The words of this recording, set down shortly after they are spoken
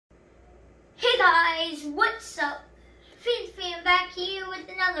Guys, what's up? Fan back here with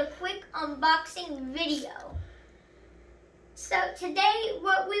another quick unboxing video. So today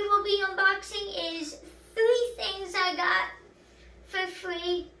what we will be unboxing is 3 things I got for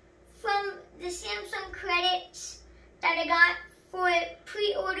free from the Samsung credits that I got for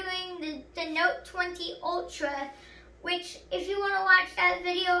pre-ordering the Note 20 Ultra, which if you want to watch that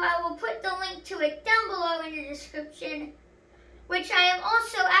video, I will put the link to it down below in the description, which I am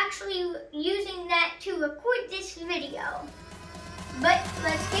also actually using that to record this video. But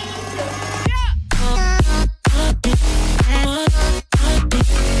let's get into it.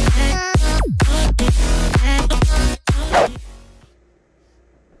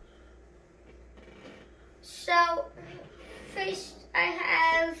 So, first I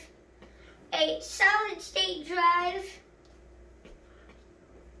have a solid state drive.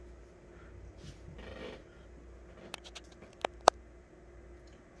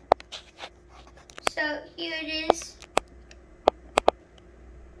 So here it is.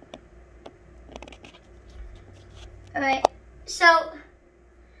 Alright, so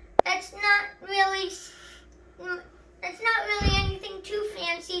that's not really anything too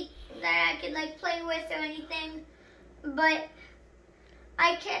fancy that I could like play with or anything, but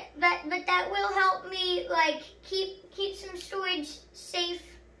that will help me like keep some storage saved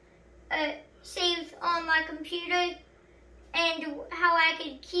on my computer, and how I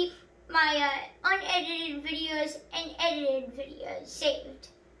could keep my unedited videos and edited videos saved.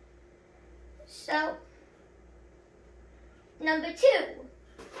 So, number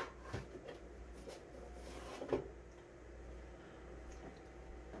 2.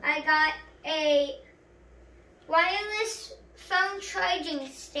 I got a wireless phone charging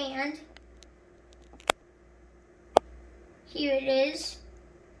stand. Here it is.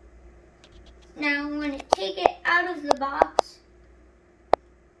 Now I'm going to take it out of the box.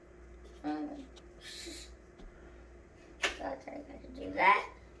 Thought I got to do that.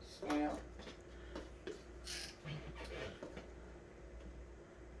 So,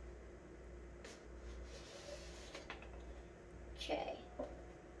 okay.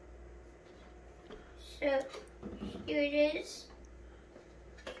 So here it is.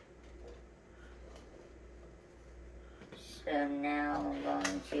 So now I'm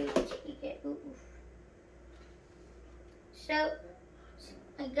going to take it. Ooh. So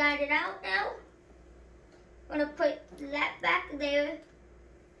I got it out now. I'm going to put that back there.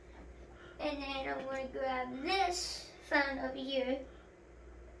 And then I'm going to grab this phone over here.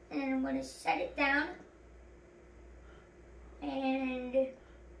 And I'm going to set it down. And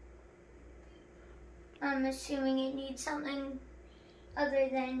I'm assuming it needs something other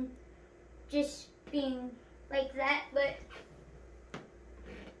than just being like that. But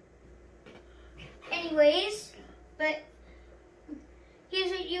anyways, but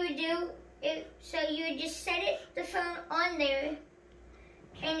here's what you would do. So you would just set the phone on there,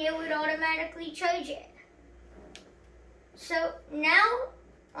 and it would automatically charge it. So now,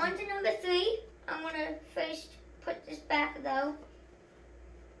 on to number 3. I'm going to first put this back though,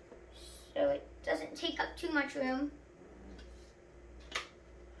 so it doesn't take up too much room.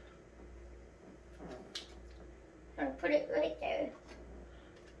 I'm going to put it right there.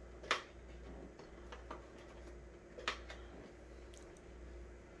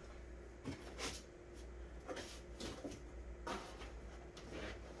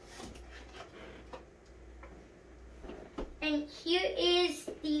 And here is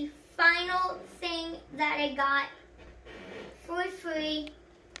the final thing that I got for free.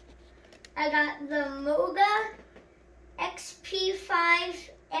 I got the Moga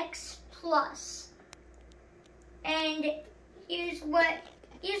XP5-X Plus. And here's what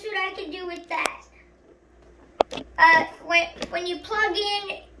I can do with that. When you plug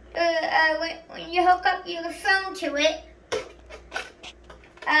in, when you hook up your phone to it,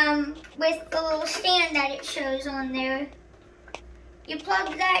 with the little stand that it shows on there, you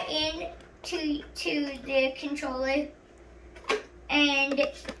plug that in to the controller, and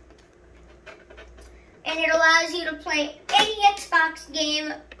it allows you to play any Xbox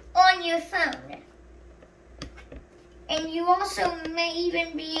game on your phone. And you also may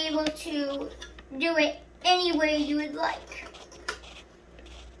even be able to do it any way you would like.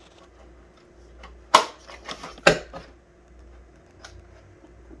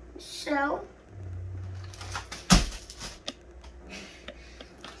 So,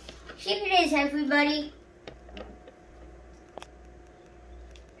 here it is, everybody.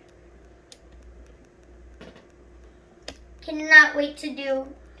 I cannot wait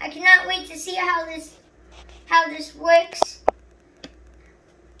to see how this works.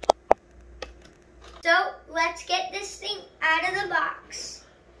 So let's get this thing out of the box.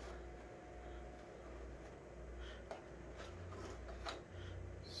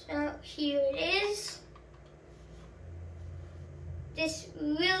 this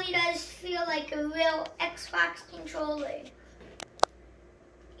really does feel like a real Xbox controller.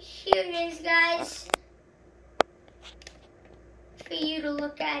 Here it is, guys, for you to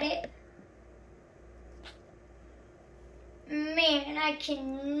look at it. Man, I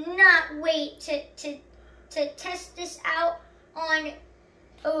cannot wait to test this out on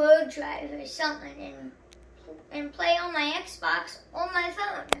a road drive or something and play on my Xbox on my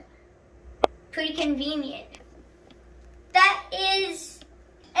phone. Pretty convenient. That is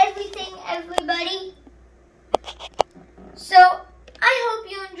everything, everybody. So, I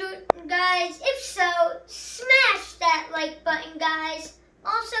hope you enjoyed, guys. If so, smash that like button, guys.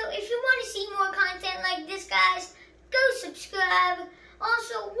 Also, if you want to see more content like this, guys, go subscribe.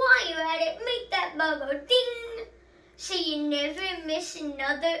 Also, while you're at it, make that bell go ding so you never miss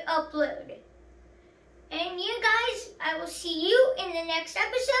another upload. And you guys, I will see you in the next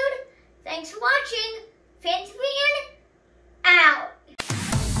episode. Thanks for watching. Fanta